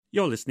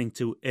You're listening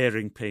to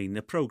Airing Pain,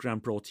 a programme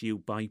brought to you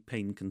by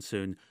Pain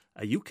Concern,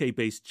 a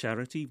UK-based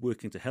charity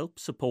working to help,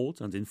 support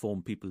and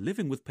inform people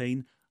living with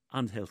pain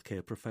and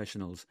healthcare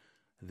professionals.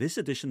 This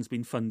edition's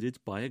been funded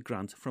by a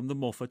grant from the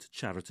Moffat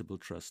Charitable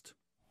Trust.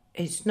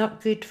 It's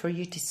not good for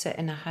you to sit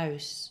in a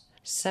house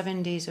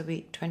 7 days a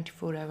week,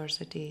 24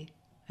 hours a day,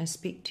 and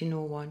speak to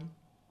no one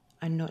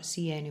and not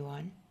see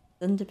anyone.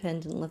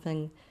 Independent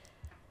living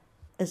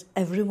is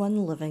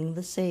everyone living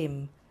the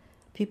same.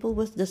 People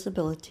with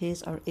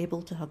disabilities are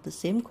able to have the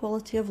same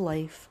quality of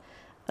life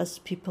as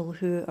people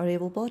who are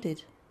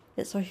able-bodied.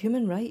 It's our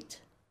human right.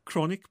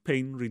 Chronic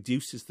pain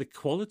reduces the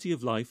quality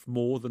of life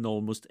more than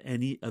almost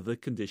any other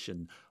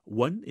condition.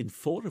 1 in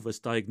 4 of us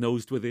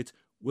diagnosed with it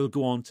will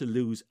go on to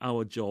lose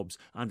our jobs,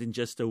 and in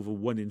just over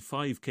 1 in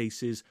 5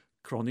 cases,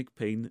 chronic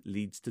pain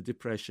leads to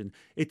depression.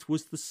 It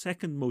was the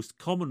second most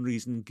common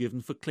reason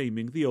given for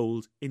claiming the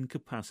old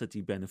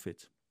incapacity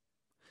benefit.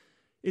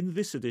 In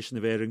this edition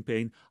of Airing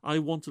Pain, I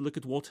want to look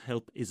at what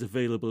help is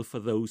available for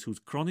those whose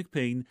chronic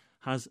pain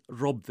has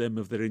robbed them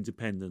of their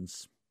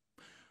independence.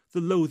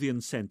 The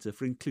Lothian Centre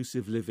for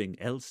Inclusive Living,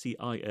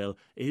 LCIL,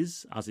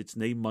 is, as its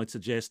name might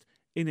suggest,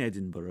 in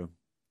Edinburgh.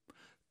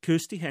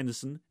 Kirsty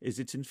Henderson is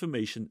its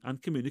Information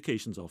and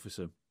Communications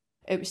Officer.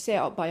 It was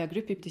set up by a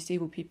group of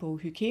disabled people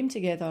who came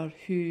together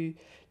who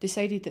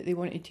decided that they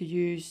wanted to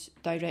use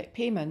direct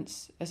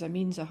payments as a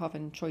means of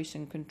having choice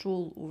and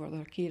control over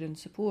their care and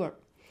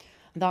support.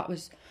 That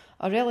was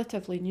a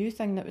relatively new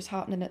thing that was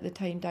happening at the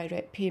time,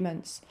 direct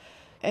payments.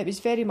 It was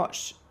very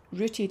much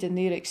rooted in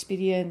their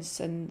experience,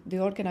 and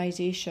the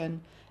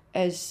organisation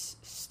is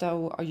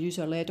still a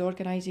user-led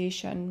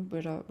organisation.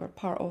 We're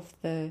part of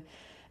the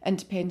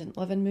independent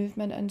living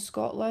movement in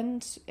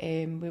Scotland.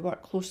 We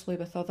work closely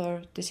with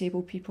other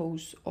disabled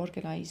people's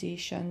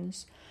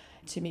organisations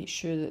to make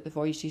sure that the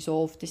voices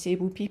of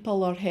disabled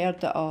people are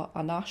heard at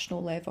a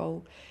national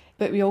level.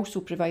 But we also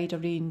provide a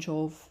range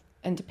of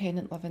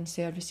independent living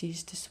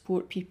services to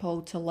support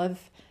people to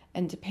live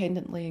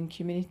independently in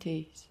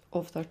communities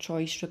of their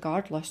choice,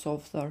 regardless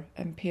of their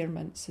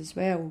impairments as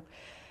well.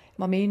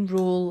 My main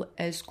role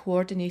is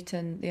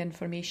coordinating the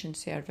information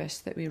service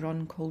that we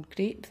run called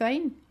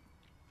Grapevine.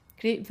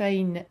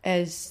 Grapevine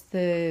is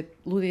the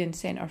Lothian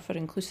Centre for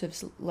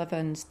Inclusive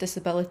Living's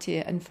disability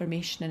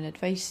information and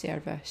advice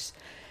service.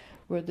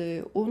 We're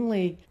the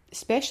only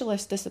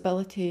specialist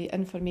disability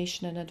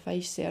information and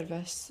advice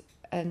service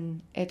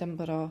in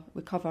Edinburgh.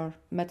 We cover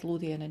Mid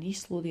Lothian and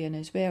East Lothian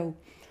as well.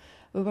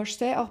 We were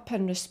set up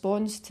in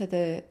response to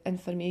the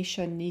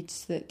information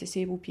needs that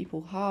disabled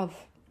people have.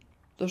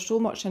 There's so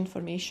much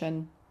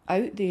information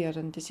out there,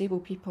 and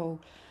disabled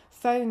people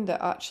found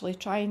that actually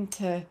trying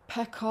to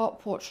pick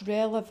up what's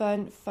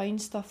relevant,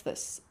 find stuff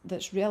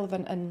that's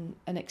relevant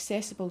and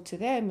accessible to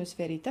them was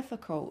very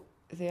difficult.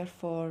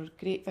 Therefore,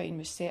 Grapevine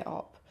was set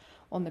up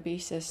on the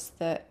basis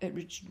that it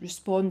would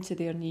respond to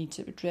their needs,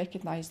 it would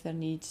recognise their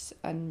needs,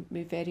 and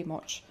we very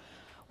much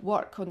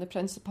work on the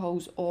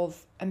principles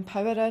of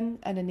empowering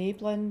and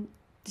enabling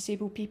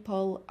disabled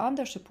people and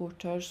their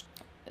supporters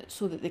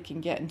so that they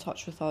can get in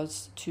touch with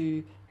us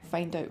to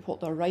find out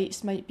what their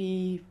rights might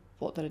be,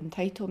 what their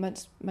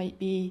entitlements might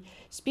be,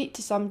 speak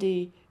to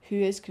somebody who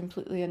is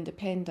completely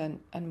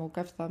independent, and we'll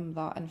give them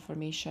that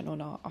information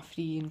on a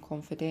free and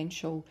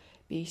confidential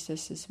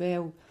basis as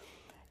well.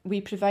 We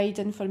provide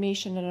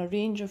information in a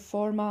range of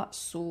formats,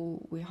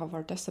 so we have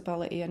our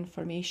disability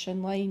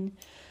information line.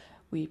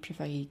 We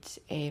provide,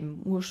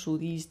 more so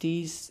these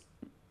days,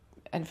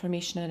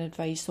 information and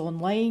advice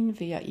online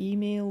via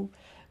email.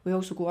 We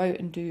also go out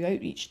and do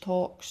outreach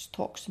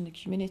talks in the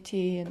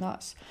community, and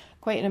that's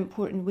quite an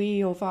important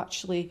way of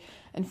actually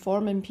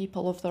informing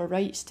people of their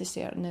rights to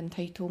certain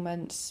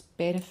entitlements,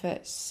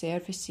 benefits,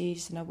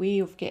 services, and a way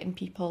of getting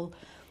people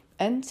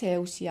into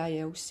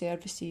LCIL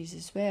services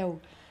as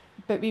well.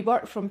 But we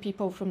work from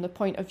people from the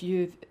point of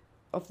view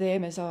of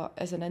them as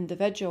an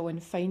individual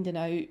and finding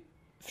out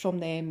from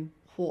them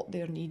what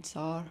their needs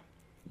are.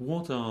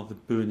 What are the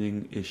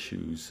burning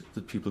issues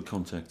that people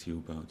contact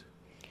you about?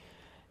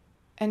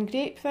 In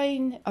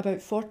Grapevine, about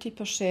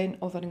 40%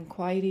 of our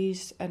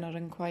inquiries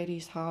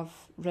have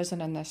risen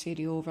in this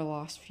area over the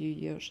last few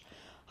years,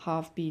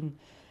 have been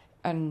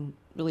in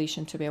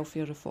relation to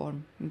welfare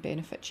reform and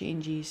benefit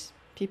changes.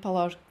 People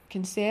are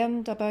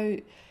concerned about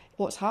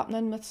what's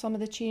happening with some of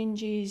the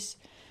changes.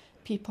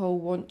 People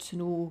want to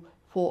know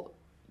what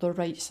their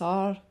rights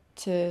are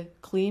to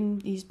claim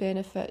these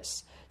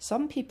benefits.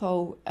 Some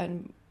people,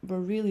 and we're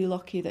really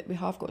lucky that we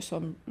have got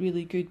some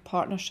really good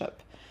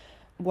partnership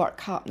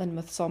work happening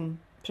with some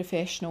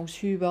professionals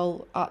who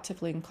will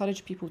actively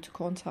encourage people to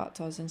contact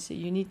us and say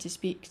you need to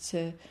speak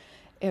to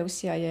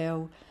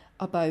LCIL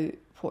about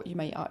what you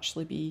might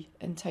actually be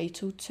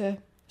entitled to.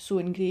 So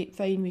in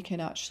Grapevine we can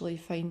actually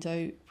find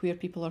out where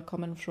people are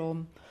coming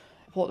from,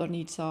 what their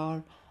needs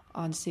are,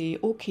 and say,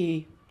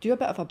 okay, do a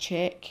bit of a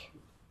check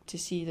to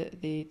see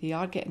that they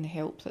are getting the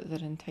help that they're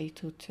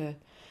entitled to.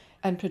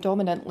 And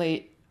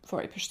predominantly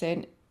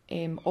 40%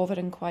 of our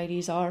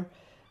inquiries are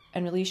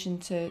in relation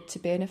to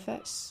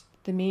benefits.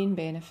 The main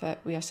benefit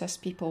we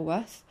assist people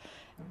with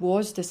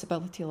was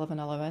disability living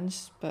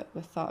allowance, but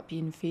with that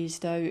being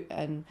phased out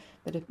and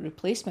the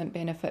replacement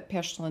benefit,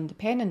 personal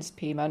independence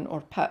payment,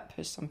 or PIP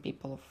as some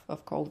people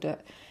have called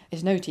it,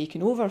 is now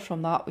taken over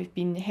from that. We've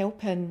been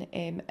helping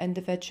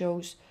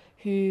individuals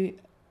who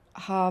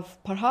have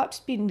perhaps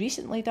been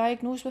recently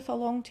diagnosed with a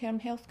long-term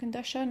health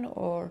condition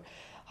or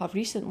have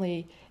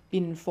recently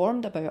been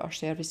informed about our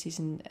services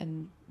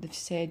and they've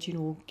said,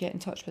 get in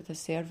touch with the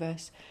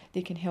service.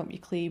 They can help you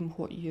claim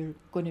what you're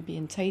going to be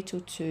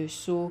entitled to.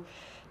 So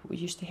we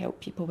used to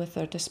help people with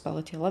their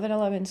disability living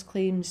allowance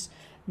claims.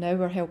 Now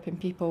we're helping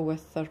people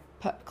with their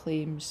PIP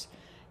claims.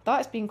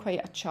 That's been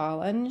quite a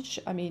challenge.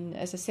 I mean,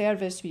 as a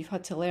service, we've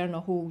had to learn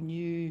a whole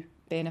new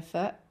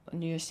benefit, a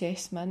new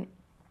assessment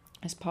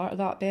as part of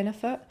that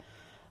benefit.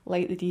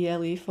 Like the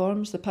DLA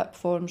forms, the PIP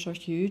forms are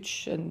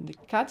huge and they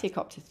can take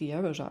up to 3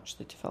 hours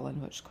actually to fill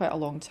in, which is quite a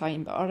long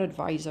time. But our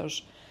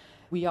advisors,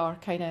 we are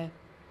kind of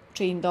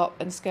trained up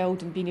and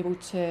skilled in being able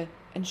to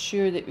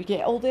ensure that we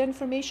get all the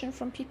information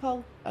from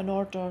people in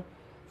order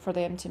for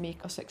them to make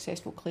a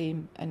successful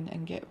claim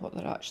and get what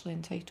they're actually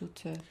entitled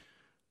to.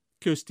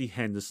 Kirsty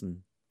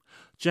Henderson.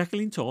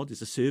 Jacqueline Todd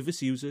is a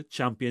service user,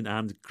 champion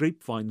and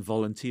grapevine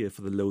volunteer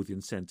for the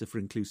Lothian Centre for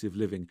Inclusive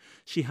Living.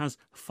 She has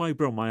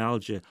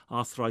fibromyalgia,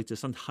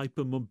 arthritis and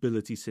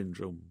hypermobility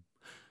syndrome.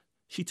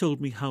 She told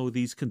me how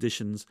these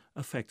conditions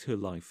affect her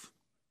life.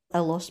 I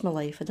lost my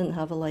life. I didn't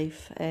have a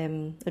life.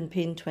 In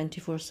pain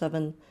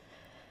 24/7.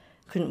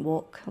 Couldn't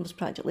walk. I was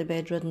practically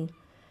bedridden.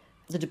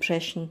 The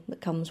depression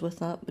that comes with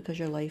that because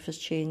your life has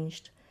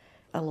changed.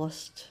 I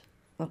lost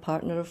my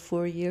partner of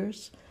 4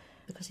 years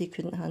because he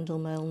couldn't handle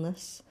my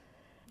illness.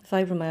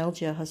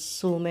 Fibromyalgia has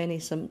so many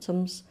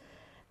symptoms,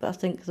 but I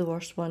think the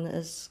worst one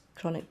is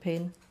chronic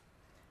pain.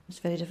 It's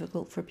very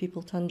difficult for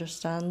people to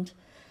understand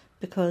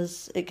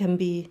because it can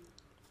be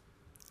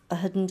a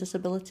hidden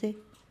disability.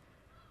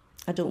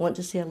 I don't want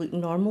to say I look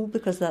normal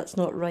because that's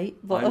not right,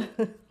 but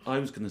I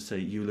was going to say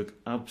you look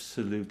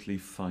absolutely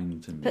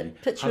fine to me.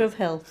 Picture of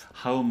health.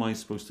 How am I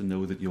supposed to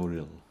know that you're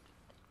ill?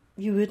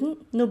 You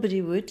wouldn't. Nobody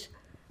would.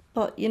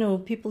 But,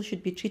 people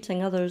should be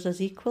treating others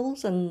as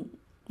equals and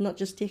not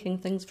just taking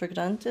things for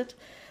granted.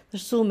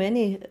 There's so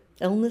many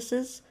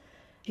illnesses,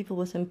 people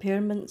with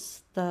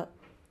impairments that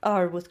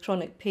are with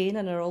chronic pain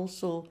and are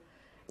also...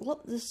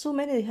 Look, there's so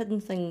many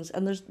hidden things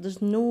and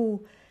there's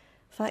no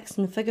facts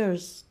and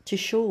figures to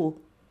show.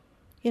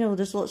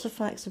 There's lots of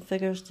facts and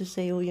figures to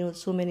say,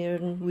 so many are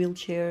in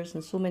wheelchairs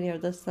and so many are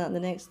this, that and the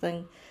next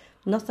thing.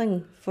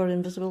 Nothing for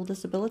invisible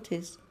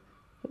disabilities,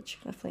 which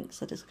I think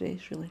is a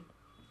disgrace, really.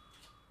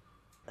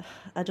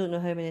 I don't know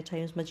how many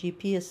times my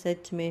GP has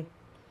said to me,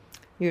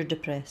 "You're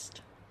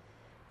depressed."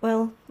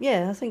 Well,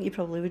 yeah, I think you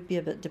probably would be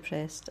a bit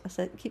depressed.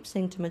 I keep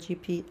saying to my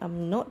GP,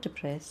 I'm not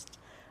depressed,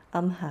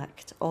 I'm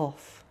hacked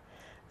off.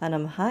 And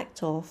I'm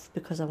hacked off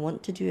because I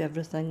want to do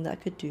everything that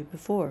I could do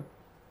before.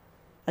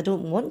 I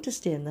don't want to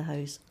stay in the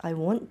house, I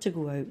want to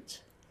go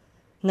out.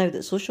 Now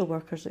that social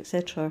workers,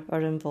 etc.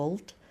 are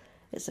involved,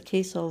 it's a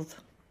case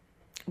of,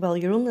 well,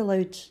 you're only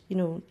allowed,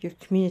 your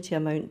community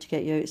amount to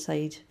get you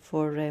outside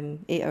for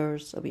 8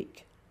 hours a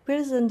week. Where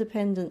is the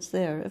independence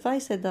there? If I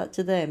said that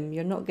to them,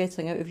 you're not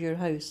getting out of your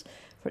house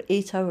for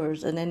 8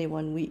 hours in any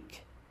 1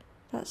 week.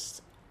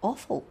 That's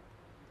awful.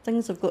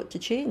 Things have got to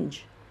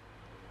change.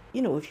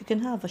 If you can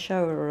have a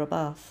shower or a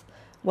bath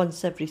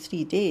once every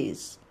 3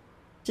 days,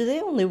 do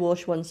they only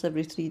wash once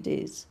every 3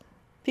 days?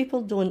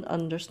 People don't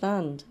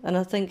understand. And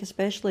I think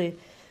especially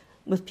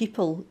with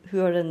people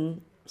who are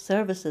in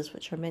services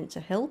which are meant to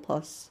help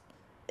us,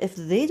 if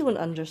they don't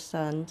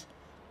understand,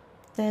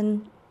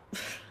 then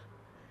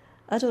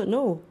I don't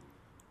know.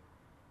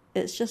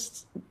 It's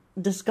just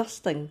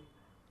disgusting,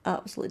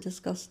 absolutely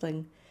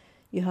disgusting.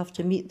 You have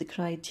to meet the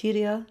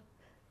criteria.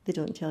 They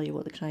don't tell you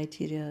what the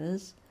criteria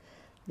is.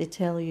 They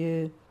tell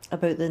you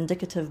about the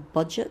indicative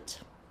budget.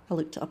 I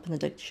looked it up in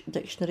the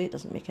dictionary. It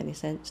doesn't make any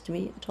sense to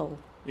me at all.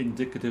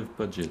 Indicative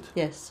budget?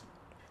 Yes.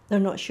 They're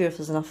not sure if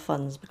there's enough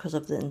funds because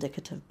of the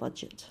indicative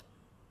budget.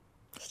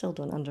 Still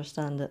don't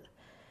understand it.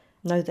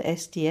 Now the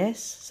SDS,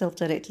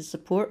 self-directed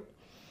support,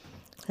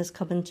 has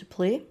come into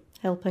play,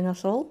 helping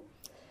us all.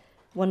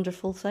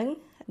 Wonderful thing.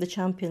 The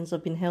champions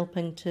have been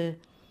helping to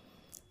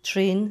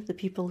train the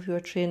people who are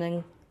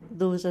training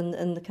those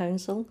in the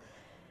council,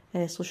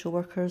 social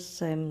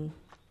workers,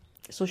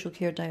 social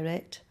care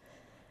direct,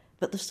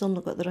 but they've still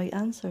not got the right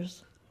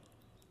answers.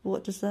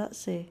 What does that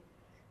say?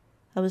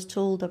 I was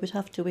told I would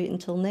have to wait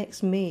until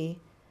next May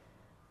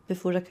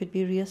before I could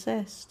be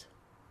reassessed.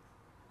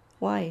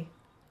 Why?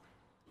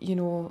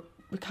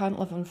 We can't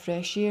live on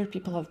fresh air.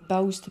 People have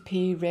bills to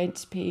pay, rent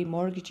to pay,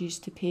 mortgages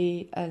to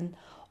pay, and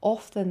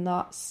often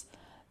that's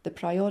the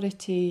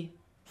priority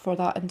for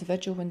that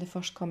individual when they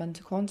first come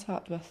into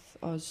contact with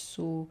us.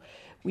 So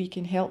we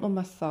can help them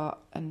with that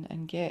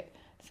and get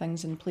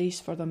things in place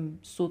for them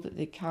so that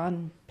they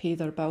can pay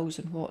their bills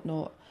and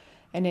whatnot.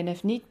 And then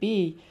if need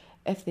be,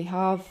 if they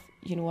have,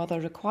 other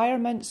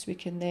requirements, we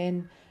can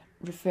then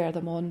refer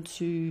them on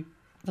to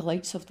the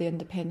likes of the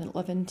independent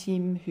living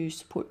team who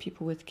support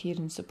people with care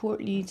and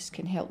support needs,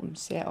 can help them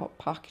set up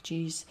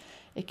packages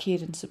care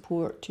and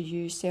support, to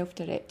use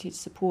self-directed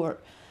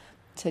support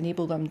to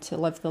enable them to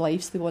live the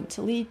lives they want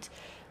to lead.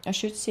 I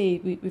should say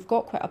we've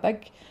got quite a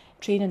big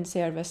training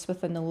service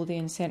within the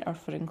Lothian Centre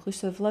for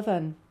Inclusive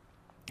Living.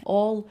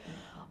 All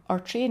our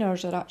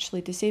trainers are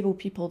actually disabled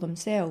people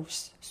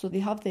themselves, so they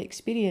have the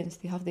experience,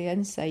 they have the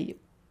insight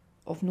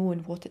of knowing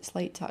what it's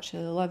like to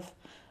actually live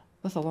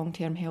with a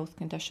long-term health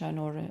condition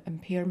or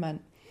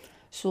impairment.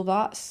 So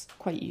that's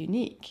quite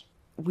unique.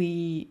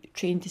 We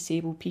train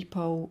disabled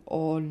people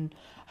on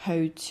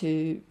how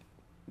to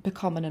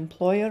become an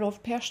employer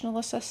of personal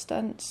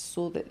assistants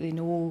so that they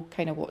know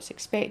kind of what's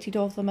expected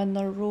of them in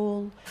their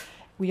role.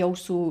 We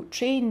also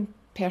train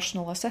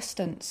personal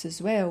assistants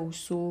as well,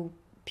 so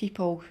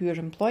people who are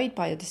employed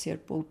by a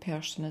disabled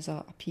person as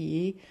a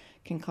PA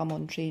can come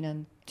on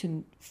training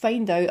to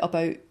find out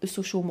about the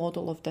social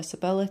model of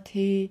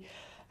disability,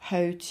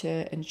 how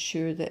to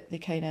ensure that they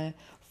kind of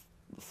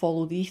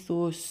follow the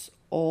ethos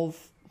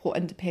of what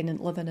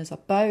independent living is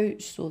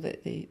about so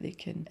that they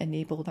can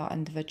enable that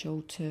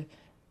individual to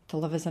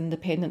live as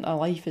independent a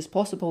life as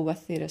possible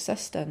with their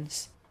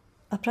assistance.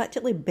 I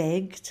practically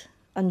begged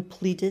and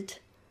pleaded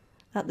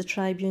at the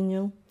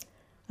tribunal.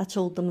 I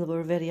told them they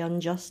were very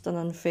unjust and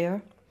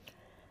unfair.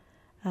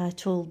 I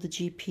told the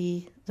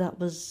GP that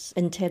was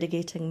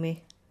interrogating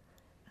me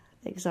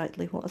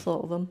exactly what I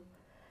thought of him,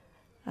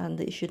 and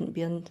that he shouldn't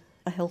be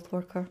a health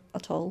worker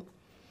at all,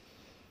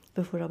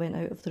 before I went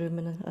out of the room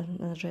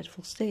in a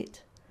dreadful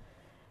state.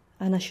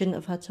 And I shouldn't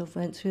have had to have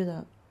went through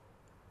that.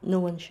 No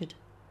one should.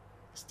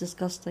 It's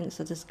disgusting, it's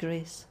a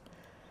disgrace.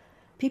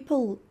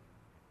 People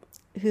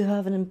who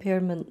have an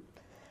impairment,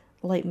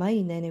 like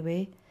mine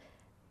anyway,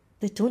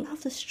 they don't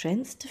have the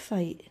strength to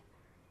fight.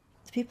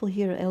 The people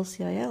here at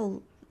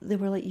LCIL, they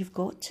were like, you've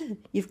got to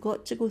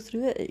go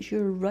through it, it's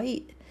your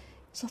right.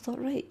 So I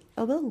thought, right,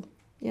 I will,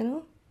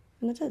 and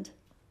I did.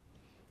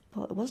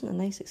 But it wasn't a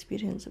nice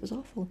experience, it was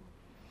awful.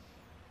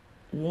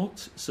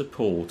 What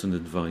support and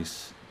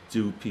advice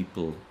do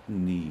people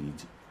need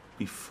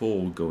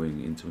before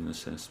going into an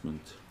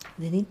assessment?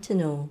 They need to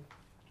know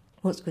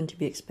what's going to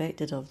be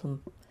expected of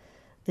them.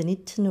 They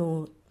need to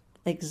know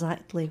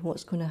exactly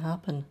what's going to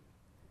happen,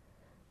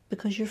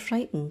 because you're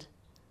frightened.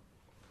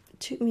 It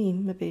took me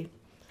maybe,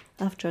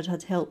 after I'd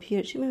had help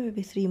here, it took me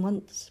maybe 3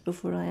 months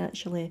before I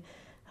actually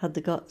had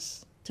the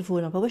guts to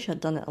phone up. I wish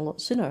I'd done it a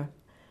lot sooner.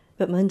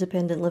 But my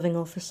independent living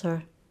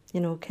officer,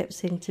 kept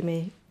saying to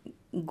me,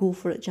 go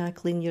for it,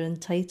 Jacqueline, you're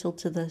entitled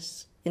to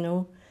this,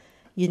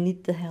 you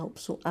need the help,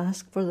 so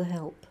ask for the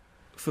help.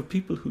 For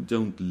people who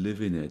don't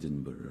live in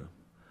Edinburgh,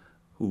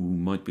 who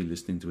might be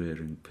listening to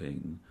Airing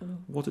Pain,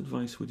 what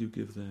advice would you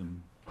give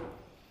them?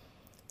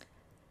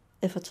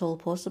 If at all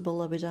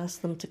possible, I would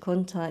ask them to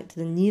contact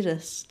the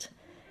nearest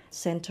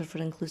Centre for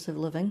Inclusive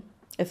Living,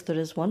 if there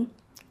is one,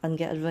 and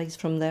get advice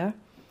from there.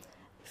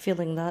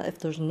 Failing that, if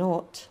there's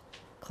not,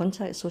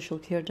 contact Social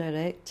Care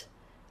Direct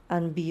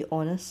and be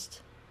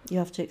honest. You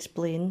have to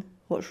explain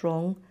what's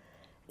wrong.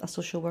 A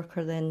social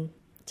worker then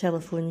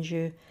telephones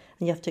you and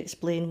you have to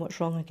explain what's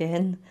wrong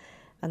again,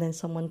 and then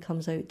someone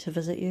comes out to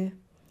visit you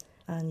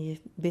and you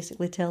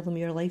basically tell them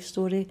your life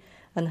story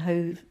and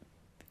how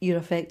you're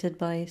affected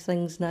by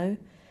things now.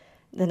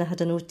 Then I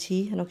had an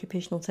OT, an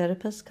occupational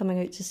therapist, coming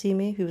out to see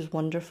me, who was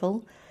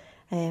wonderful.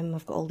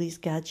 I've got all these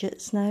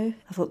gadgets now.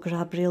 I've got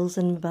grab rails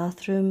in my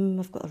bathroom,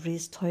 I've got a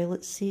raised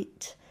toilet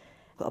seat,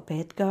 I've got a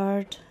bed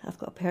guard, I've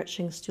got a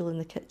perching stool in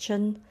the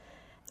kitchen,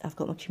 I've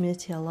got my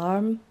community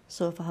alarm,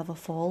 so if I have a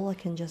fall I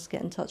can just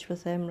get in touch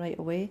with them right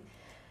away.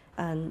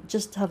 And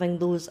just having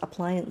those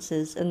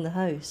appliances in the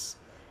house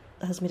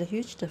has made a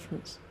huge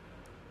difference.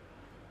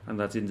 And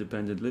that's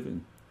independent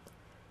living?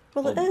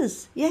 Well, it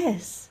is,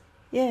 yes.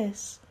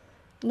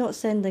 Not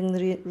sending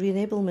the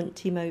re-enablement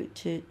team out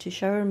to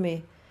shower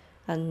me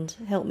and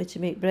help me to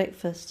make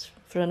breakfast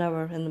for an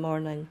hour in the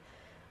morning,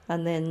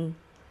 and then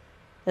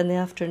in the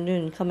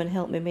afternoon come and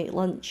help me make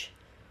lunch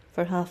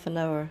for half an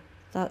hour.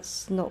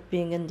 That's not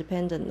being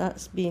independent,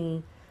 that's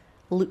being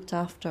looked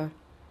after.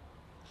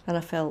 And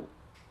I felt,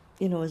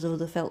 as though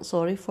they felt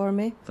sorry for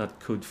me. That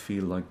could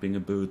feel like being a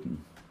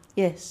burden.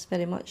 Yes,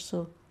 very much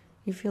so.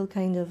 You feel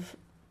kind of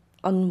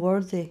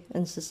unworthy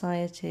in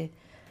society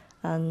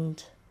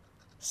and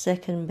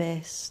second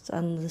best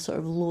and the sort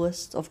of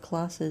lowest of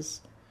classes.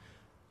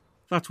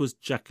 That was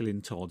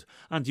Jacqueline Todd,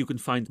 and you can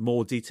find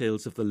more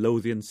details of the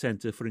Lothian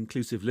Centre for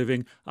Inclusive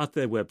Living at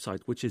their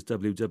website, which is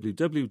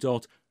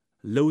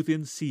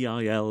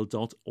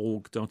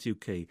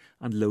www.lothiancil.org.uk,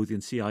 and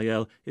Lothian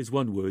CIL is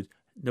one word,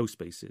 no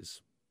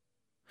spaces.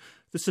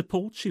 The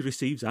support she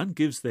receives and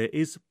gives there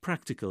is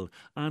practical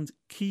and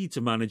key to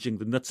managing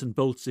the nuts and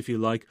bolts, if you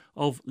like,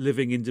 of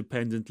living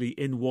independently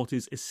in what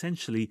is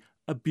essentially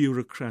a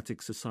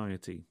bureaucratic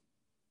society.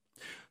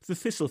 The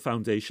Thistle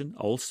Foundation,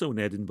 also in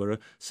Edinburgh,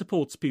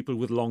 supports people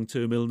with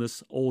long-term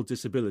illness or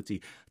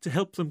disability to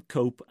help them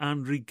cope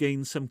and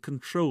regain some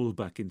control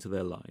back into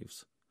their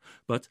lives.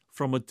 But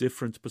from a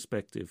different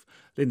perspective.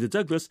 Linda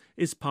Douglas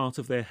is part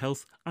of their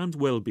health and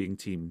wellbeing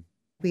team.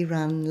 We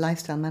run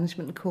lifestyle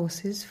management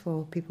courses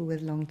for people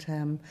with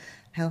long-term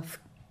health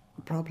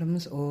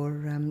problems or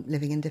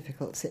living in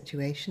difficult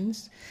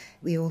situations.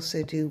 We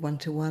also do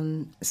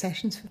one-to-one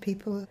sessions for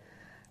people.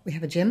 We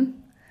have a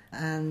gym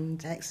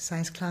and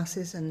exercise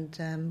classes,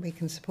 and we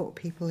can support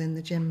people in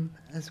the gym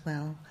as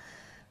well.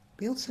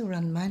 We also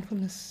run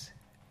mindfulness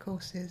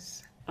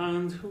courses.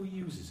 And who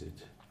uses it?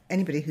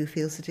 Anybody who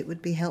feels that it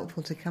would be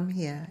helpful to come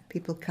here.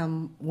 People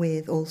come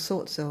with all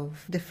sorts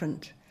of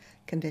different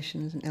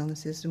conditions and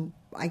illnesses.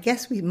 I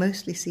guess we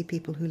mostly see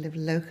people who live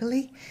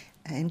locally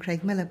in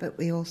Craigmillar, but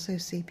we also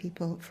see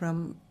people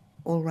from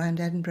all round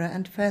Edinburgh,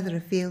 and further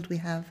afield we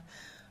have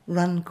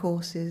run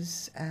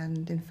courses,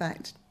 and in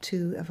fact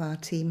 2 of our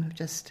team have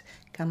just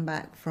come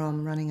back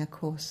from running a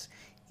course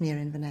near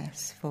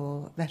Inverness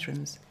for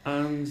veterans.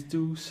 And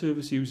do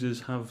service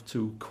users have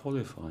to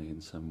qualify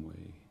in some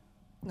way?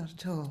 Not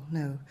at all,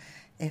 no.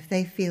 If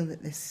they feel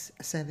that this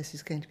service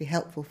is going to be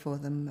helpful for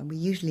them, and we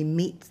usually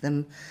meet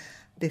them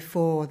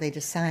before they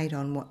decide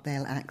on what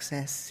they'll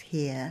access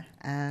here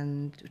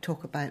and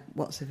talk about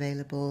what's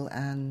available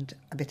and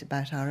a bit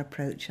about our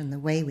approach and the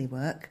way we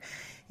work.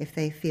 If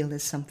they feel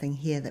there's something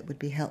here that would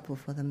be helpful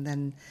for them,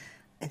 then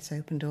it's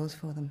open doors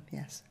for them,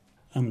 yes.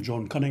 I'm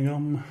John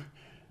Cunningham.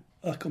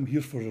 I come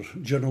here for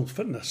general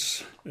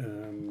fitness.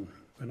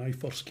 When I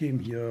first came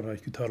here, I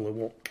could hardly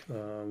walk.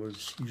 I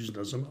was using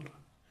a Zimmer.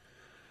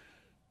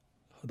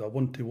 Had a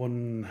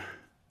one-to-one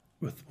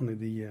with one of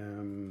the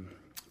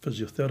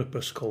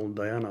physiotherapists called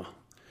Diana,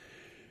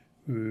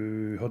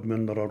 who had me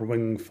under her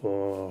wing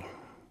for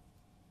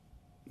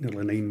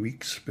nearly 9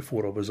 weeks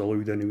before I was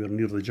allowed anywhere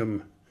near the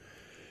gym,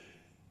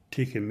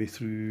 taking me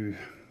through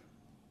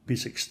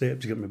basic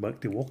steps to get me back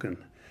to walking.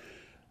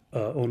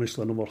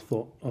 Honestly, I never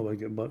thought I would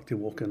get back to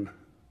walking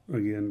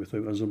again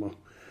without a Zimmer.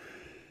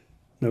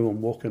 Now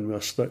I'm walking with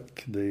a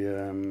stick.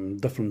 The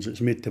difference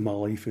it's made to my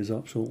life is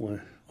absolutely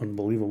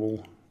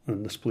unbelievable,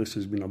 and this place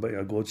has been a bit of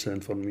a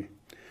godsend for me.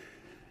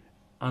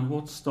 And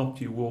what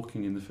stopped you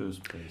walking in the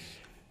first place?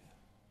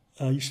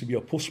 I used to be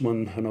a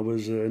postman, and I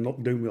was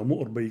knocked down with a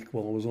motorbike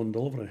while I was on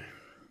delivery.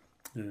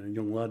 A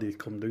young laddie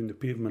come down the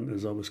pavement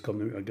as I was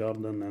coming out of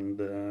garden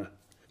and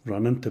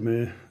ran into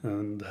me,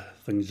 and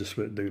things just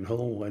went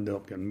downhill. I ended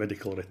up getting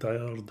medical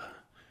retired.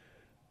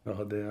 I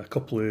had a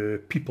couple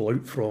of people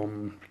out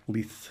from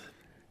Leith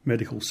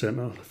Medical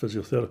Centre,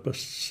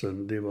 physiotherapists,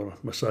 and they were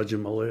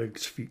massaging my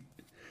legs, feet,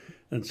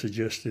 and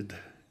suggested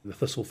the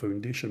Thistle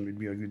Foundation would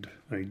be a good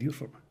idea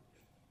for me.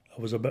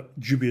 I was a bit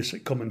dubious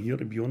at coming here,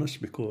 to be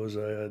honest, because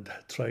I had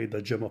tried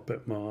a gym up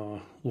at my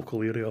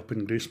local area up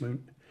in Gracemount,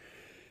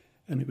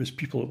 and it was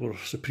people that were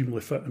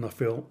supremely fit, and I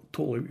felt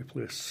totally out of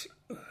place.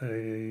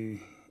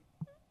 I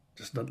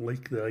just didn't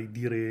like the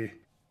idea of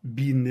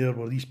being there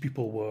where these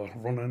people were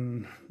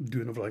running,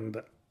 doing everything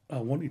that I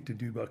wanted to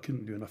do but I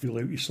couldn't do, and I feel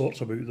out of sorts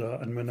about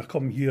that. And when I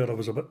come here, I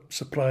was a bit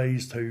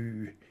surprised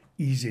how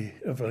easy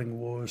everything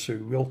was, how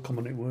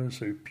welcoming it was,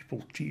 how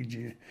people treated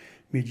you,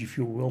 made you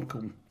feel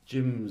welcome.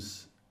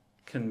 Gyms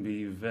can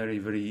be very,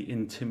 very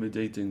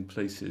intimidating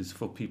places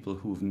for people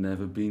who've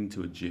never been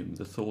to a gym.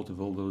 The thought of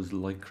all those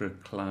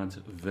lycra-clad,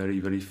 very,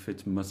 very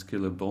fit,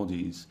 muscular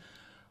bodies,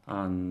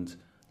 and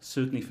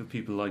certainly for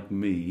people like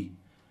me,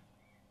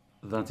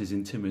 that is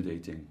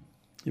intimidating.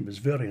 It was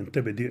very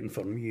intimidating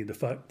for me, the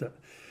fact that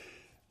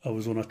I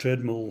was on a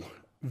treadmill,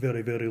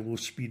 very, very low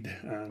speed,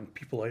 and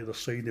people either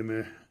side of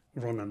me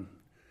running,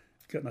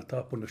 getting a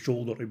tap on the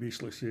shoulder to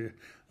basically say,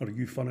 "Are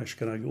you finished?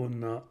 Can I go on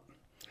that?"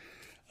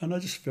 And I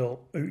just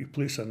felt out of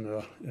place in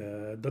there.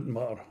 It didn't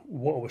matter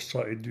what I was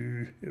trying to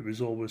do, it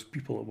was always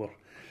people that were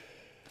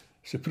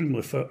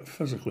supremely fit,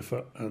 physically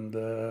fit, and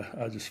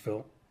I just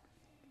felt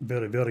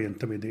very, very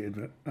intimidated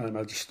with it, and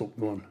I just stopped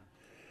going.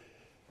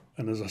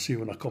 And as I say,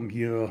 when I come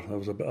here, I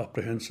was a bit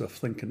apprehensive,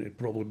 thinking it'd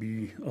probably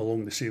be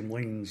along the same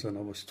lines, and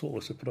I was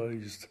totally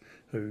surprised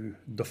how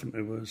different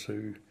it was, how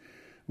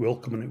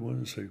welcoming it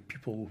was, how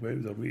people went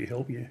out their way to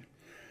help you.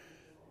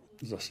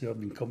 As I say,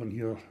 I've been coming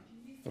here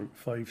for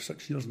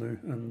 5-6 years now,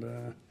 and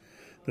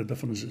the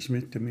difference it's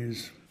made to me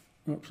is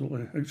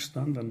absolutely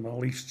outstanding. My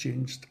life's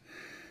changed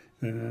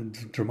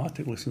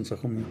dramatically since I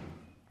come here.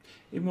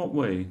 In what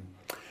way?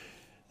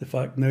 The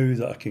fact now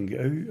that I can get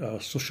out, I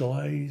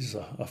socialise.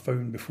 I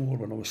found before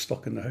when I was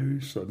stuck in the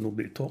house, I had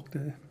nobody to talk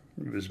to.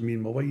 It was me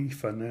and my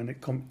wife, and then it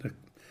come to the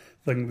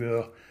thing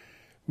where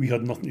we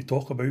had nothing to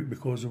talk about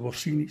because we were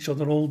seeing each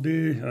other all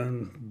day,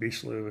 and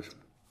basically the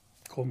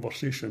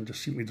conversation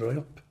just seemed to dry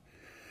up.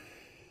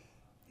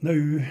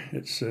 Now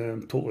it's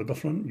totally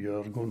different.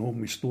 You're going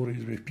home with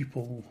stories with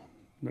people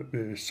that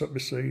they sit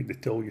beside, they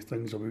tell you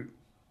things about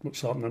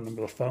what's happening with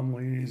their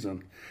families,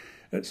 and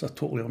it's a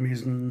totally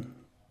amazing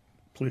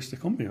place to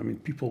come to. I mean,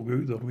 people go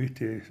out their way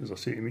to, as I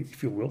say, to make you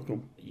feel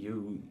welcome.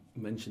 You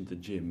mentioned the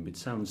gym. It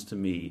sounds to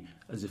me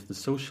as if the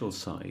social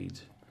side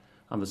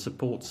and the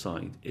support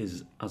side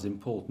is as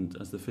important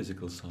as the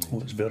physical side.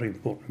 Oh, it's very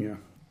important, yeah.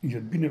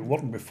 You'd been at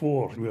work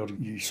before where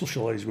you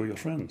socialise with your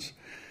friends.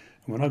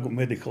 And when I got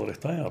medical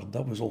retired,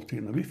 that was all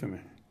taken away from me.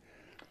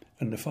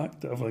 And the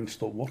fact that everything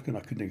stopped working,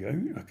 I couldn't get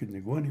out, I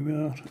couldn't go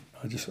anywhere.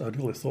 I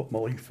really thought my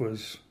life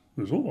was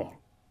over.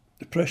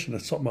 Depression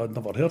is something I'd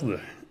never heard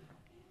of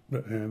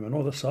But when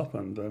all this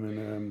happened, I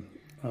mean,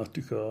 I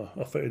took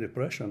a fit of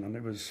depression, and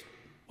it was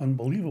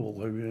unbelievable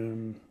how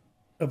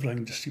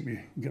everything just seemed to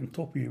get on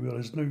top of you,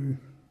 whereas now,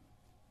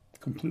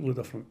 completely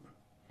different.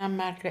 I'm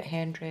Margaret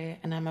Henry,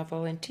 and I'm a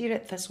volunteer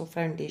at Thistle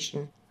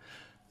Foundation.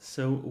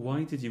 So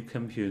why did you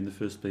come here in the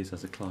first place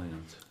as a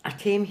client? I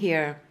came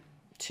here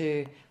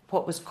to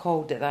what was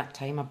called at that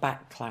time a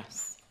back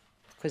class,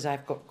 because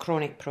I've got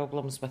chronic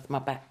problems with my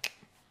back.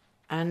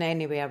 And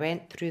anyway, I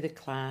went through the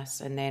class,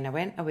 and then I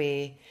went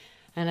away,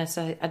 and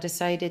I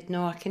decided,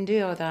 no, I can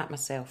do all that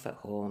myself at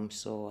home,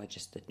 so I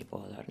just didn't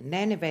bother. And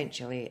then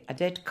eventually I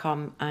did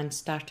come and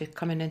started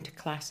coming into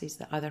classes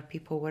that other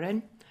people were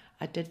in.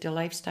 I did the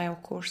lifestyle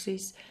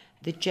courses,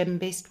 the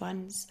gym-based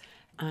ones,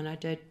 and I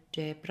did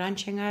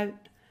branching out.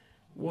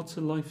 What's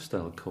a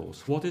lifestyle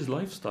course? What is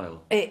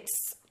lifestyle?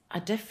 It's a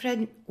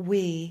different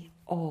way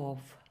of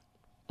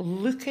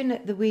looking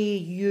at the way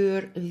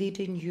you're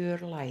leading your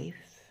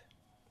life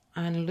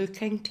and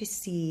looking to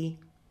see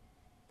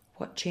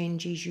what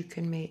changes you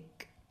can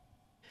make.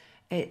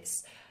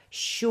 It's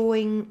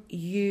showing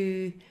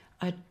you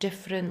a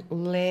different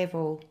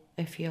level,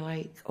 if you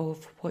like,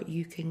 of what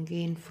you can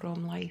gain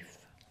from life.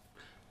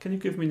 Can you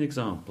give me an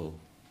example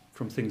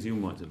from things you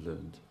might have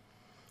learned?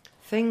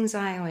 Things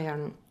I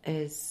learn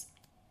is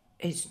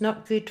it's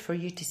not good for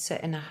you to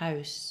sit in a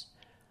house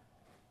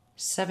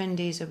 7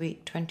 days a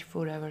week,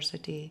 24 hours a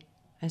day,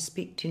 and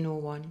speak to no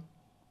one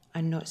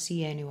and not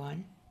see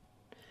anyone.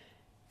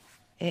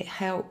 It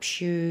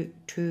helps you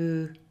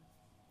to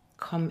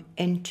come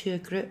into a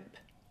group,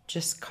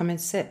 just come and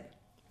sit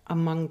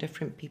among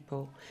different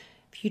people.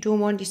 If you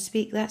don't want to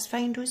speak, that's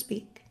fine, don't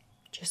speak.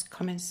 Just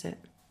come and sit.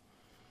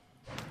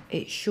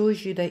 It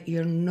shows you that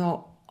you're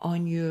not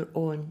on your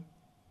own,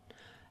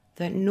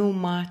 that no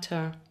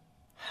matter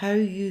how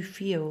you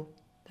feel,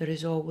 there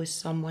is always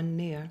someone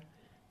there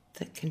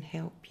that can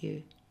help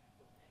you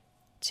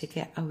to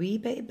get a wee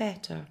bit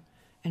better.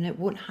 And it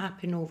won't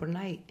happen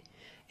overnight.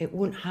 It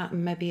won't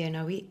happen maybe in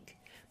a week,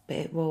 but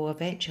it will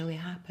eventually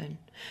happen.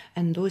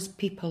 And those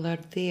people are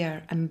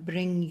there and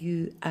bring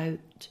you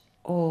out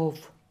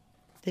of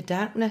the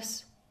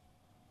darkness.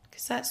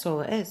 Because that's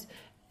all it is.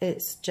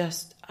 It's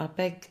just a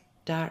big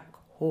dark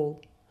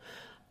hole.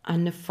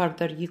 And the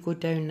further you go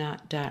down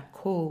that dark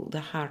hole,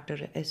 the harder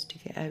it is to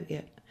get out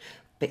it.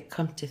 But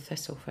come to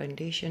Thistle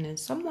Foundation and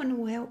someone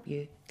will help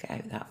you get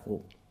out that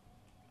hole.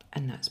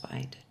 And that's what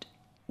I did.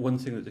 One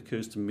thing that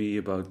occurs to me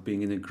about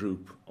being in a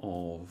group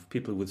of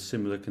people with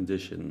similar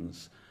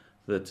conditions,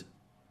 that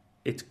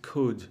it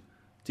could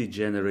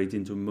degenerate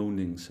into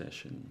moaning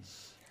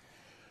sessions.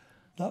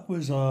 That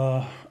was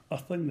a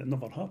thing that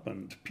never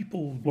happened.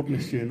 People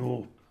weren't saying,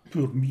 oh,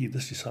 poor me,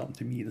 this has happened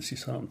to me, this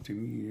has happened to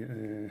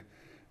me.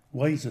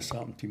 Why has this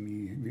happened to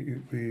me?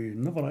 We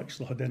never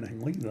actually had anything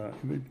like that.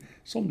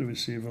 Somebody would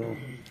say, well,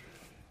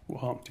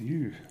 what happened to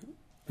you?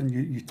 And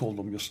you told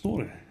them your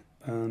story.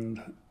 And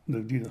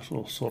they'd either,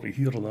 oh, sorry,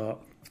 hear that,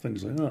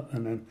 things like that.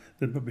 And then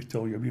they'd maybe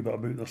tell you a wee bit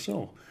about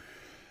themselves.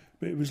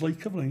 But it was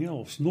like everything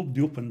else.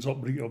 Nobody opens up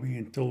right away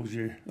and tells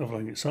you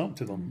everything that's happened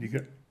to them. You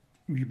get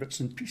wee bits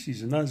and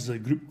pieces. And as the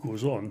group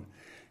goes on,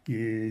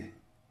 you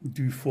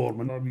do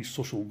form a wee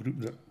social group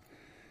that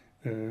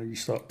you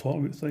start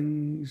talking about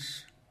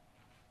things,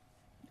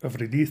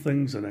 everyday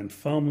things, and then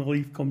family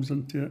life comes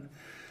into it.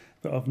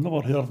 But I've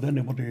never heard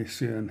anybody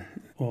saying,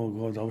 oh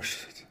God, I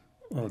wish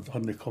I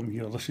hadn't come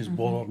here, this has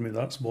bothered me,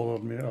 that's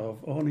bothered me. I've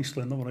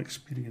honestly never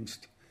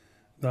experienced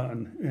that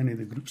in any of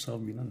the groups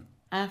I've been in.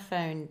 I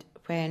found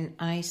when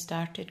I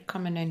started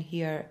coming in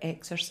here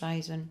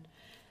exercising,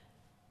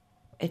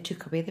 it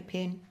took away the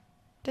pain.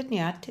 Didn't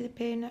add to the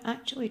pain, it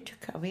actually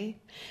took it away.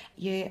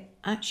 You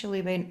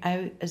actually went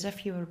out as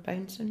if you were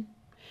bouncing.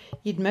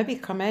 You'd maybe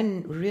come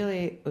in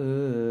really,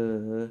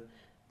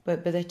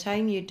 but by the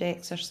time you'd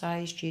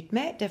exercised, you'd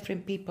met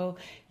different people,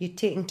 you'd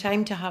taken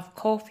time to have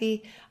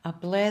coffee, a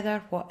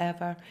blether,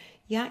 whatever.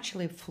 You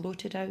actually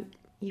floated out.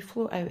 You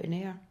float out in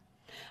air.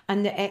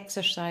 And the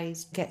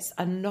exercise gets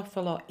an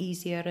awful lot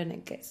easier,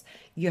 and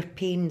your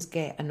pains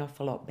get an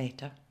awful lot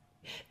better.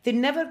 They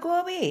never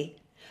go away,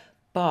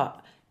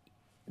 but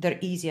they're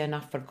easy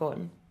enough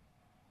forgotten.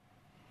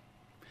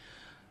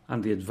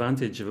 And the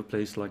advantage of a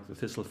place like the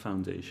Thistle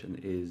Foundation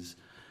is,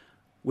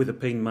 with a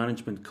pain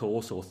management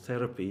course or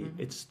therapy,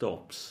 it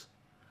stops.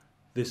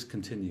 This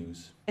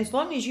continues. As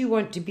long as you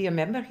want to be a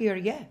member here,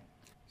 yeah.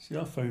 See,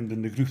 I found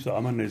in the group that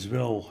I'm in as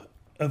well,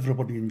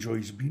 everybody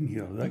enjoys being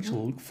here. They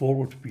actually look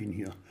forward to being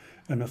here.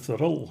 And if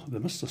they're ill, they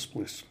miss this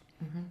place.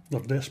 They're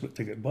desperate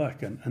to get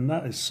back. And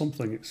that is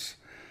something, it's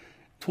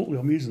totally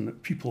amazing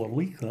that people are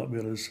like that,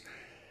 whereas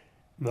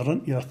they're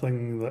into a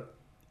thing that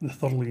they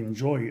thoroughly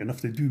enjoy. And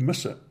if they do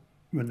miss it,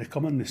 when they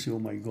come in, they say, oh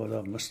my God,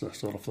 I've missed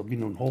this. Or if they've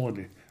been on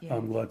holiday,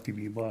 I'm glad to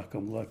be back.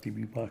 I'm glad to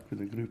be back with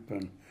the group.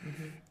 And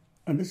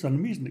it's an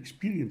amazing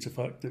experience, the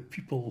fact that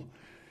people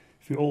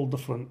from all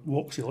different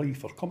walks of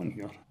life are coming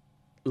here.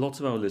 Lots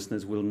of our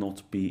listeners will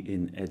not be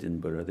in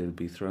Edinburgh. They'll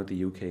be throughout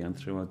the UK and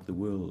throughout the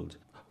world.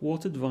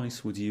 What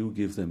advice would you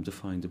give them to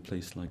find a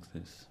place like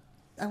this?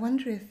 I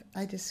wonder if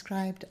I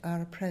described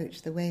our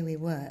approach, the way we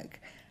work,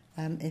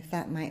 if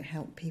that might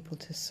help people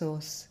to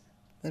source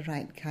the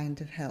right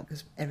kind of help,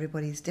 because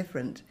everybody's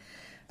different.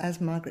 As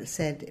Margaret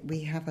said,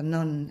 we have a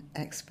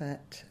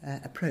non-expert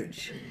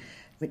approach,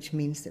 which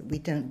means that we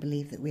don't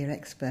believe that we're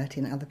expert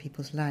in other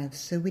people's lives.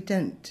 So we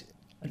don't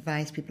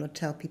advise people or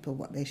tell people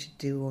what they should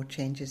do or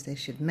changes they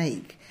should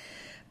make.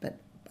 But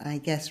I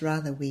guess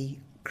rather we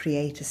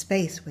create a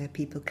space where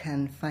people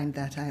can find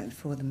that out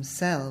for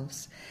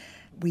themselves.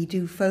 We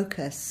do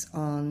focus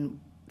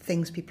on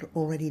things people are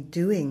already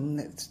doing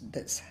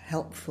that's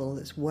helpful,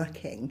 that's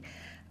working,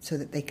 so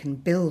that they can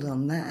build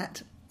on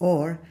that.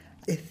 Or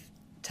if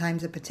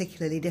times are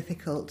particularly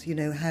difficult,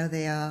 how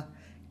they are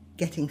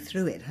getting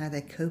through it, how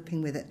they're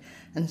coping with it.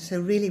 And so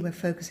really we're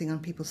focusing on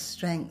people's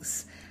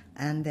strengths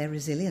and their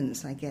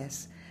resilience, I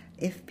guess.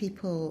 If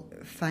people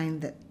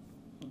find that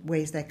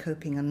ways they're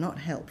coping are not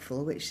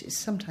helpful, which is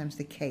sometimes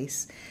the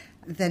case,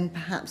 then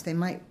perhaps they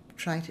might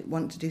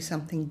want to do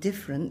something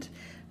different.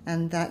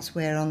 And that's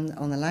where on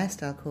the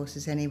lifestyle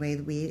courses anyway,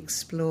 we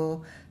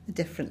explore the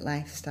different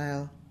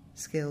lifestyle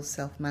skills,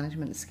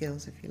 self-management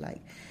skills, if you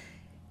like.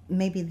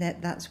 Maybe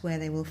that's where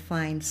they will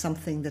find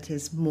something that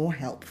is more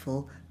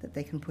helpful that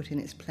they can put in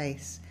its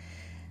place.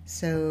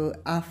 So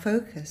our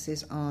focus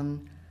is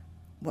on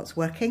what's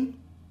working.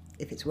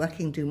 If it's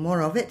working, do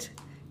more of it.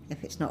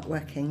 If it's not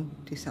working,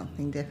 do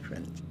something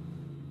different.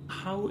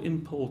 How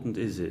important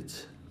is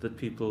it that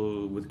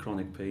people with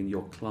chronic pain,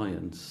 your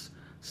clients,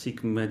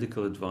 seek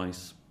medical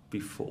advice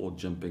before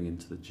jumping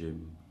into the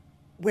gym?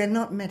 We're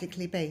not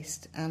medically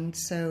based, and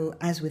so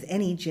as with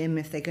any gym,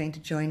 if they're going to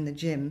join the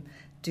gym,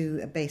 do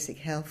a basic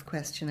health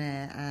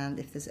questionnaire, and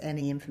if there's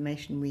any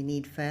information we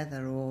need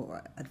further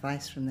or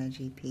advice from their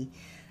GP,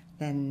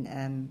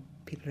 then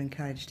people are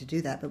encouraged to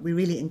do that. But we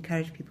really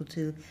encourage people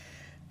to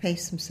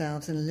pace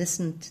themselves and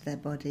listen to their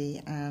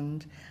body,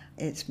 and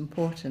it's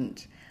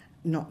important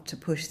not to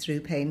push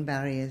through pain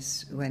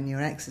barriers when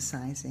you're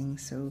exercising,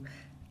 so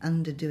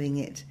underdoing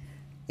it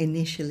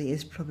initially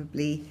is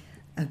probably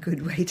a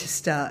good way to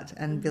start,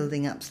 and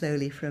building up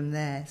slowly from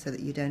there so that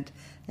you don't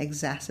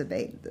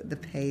exacerbate the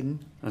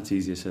pain. That's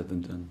easier said than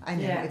done. I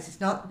know,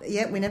 It's not,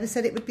 we never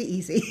said it would be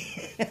easy.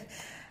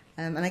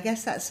 And I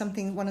guess that's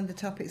one of the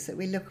topics that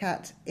we look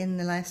at in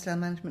the lifestyle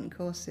management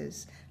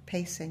courses,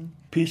 pacing.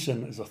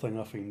 Pacing is a thing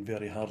I find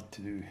very hard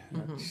to do.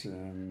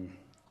 Mm-hmm.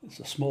 It's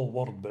a small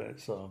word, but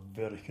it's a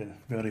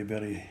very,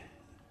 very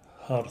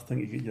hard thing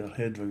to get your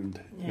head round.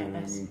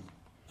 Yes.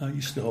 I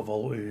used to have a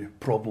lot of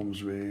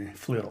problems with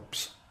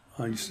flare-ups.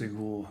 I used to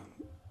go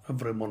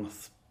every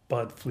month,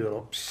 bad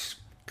flare-ups,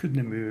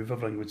 couldn't move,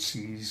 everything would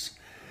seize.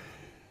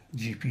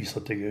 GPs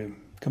had to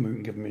come out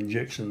and give me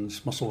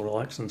injections, muscle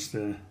relaxants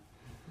to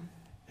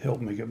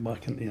help me get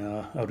back into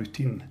a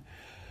routine.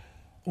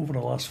 Over the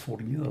last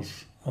 4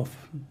 years, I've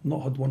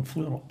not had one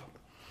flare-up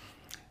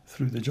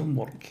through the gym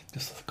work,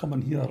 just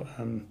coming here,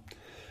 and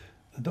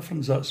the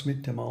difference that's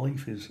made to my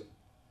life is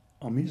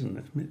amazing.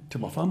 It's made to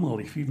my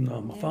family life, even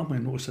my family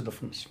notice the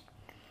difference.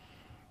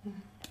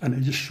 And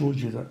it just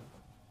shows you that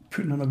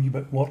putting in a wee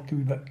bit of work, a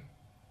wee bit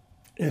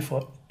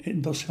effort,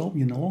 it does help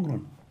you in the long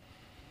run.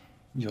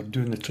 You're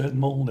doing the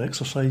treadmill, the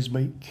exercise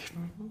bike,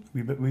 a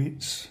wee bit of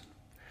weights,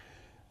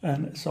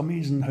 and it's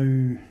amazing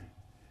how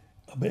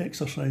a bit of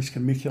exercise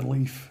can make your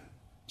life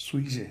so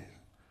easy.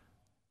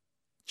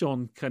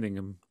 John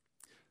Cunningham.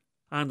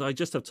 And I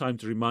just have time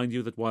to remind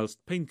you that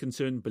whilst Pain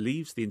Concern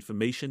believes the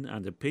information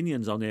and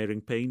opinions on airing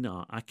pain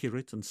are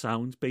accurate and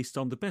sound based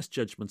on the best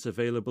judgments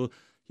available,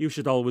 you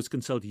should always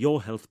consult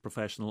your health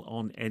professional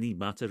on any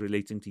matter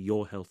relating to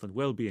your health and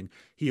well-being.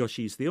 He or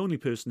she is the only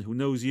person who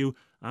knows you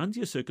and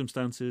your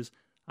circumstances,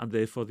 and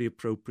therefore the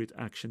appropriate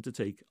action to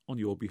take on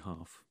your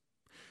behalf.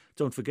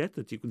 Don't forget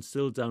that you can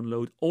still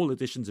download all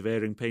editions of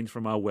Airing Pain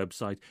from our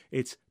website.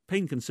 It's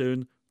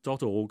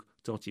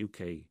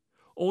painconcern.org.uk.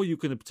 Or you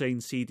can obtain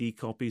CD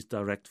copies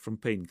direct from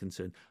Pain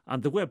Concern.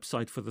 And the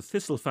website for the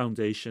Thistle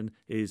Foundation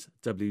is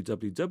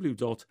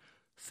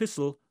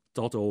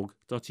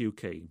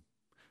www.thistle.org.uk.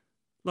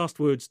 Last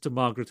words to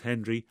Margaret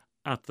Henry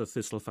at the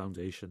Thistle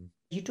Foundation.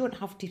 You don't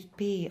have to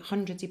pay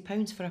hundreds of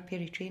pounds for a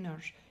pair of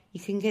trainers. You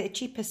can get the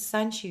cheapest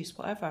sand shoes,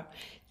 whatever.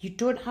 You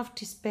don't have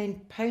to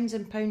spend pounds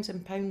and pounds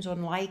and pounds on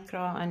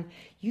Lycra, and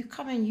you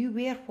come and you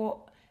wear what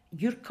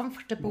you're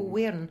comfortable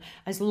wearing.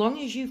 As long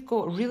as you've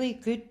got really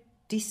good,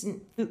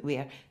 decent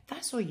footwear,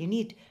 that's all you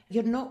need.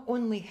 You're not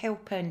only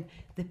helping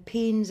the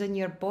pains in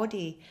your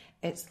body,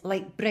 it's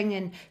like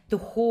bringing the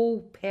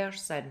whole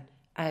person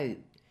out.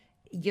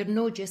 You're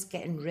not just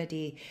getting rid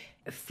of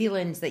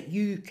feelings that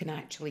you can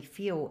actually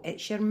feel.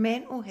 It's your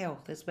mental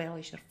health as well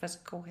as your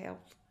physical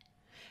health.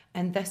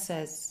 And this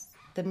is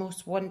the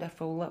most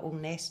wonderful little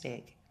nest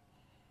egg.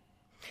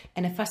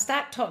 And if I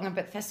start talking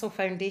about Thistle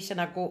Foundation,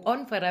 I go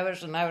on for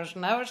hours and hours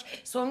and hours.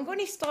 So I'm going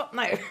to stop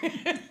now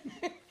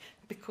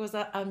because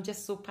I'm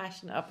just so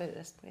passionate about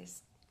this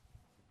place.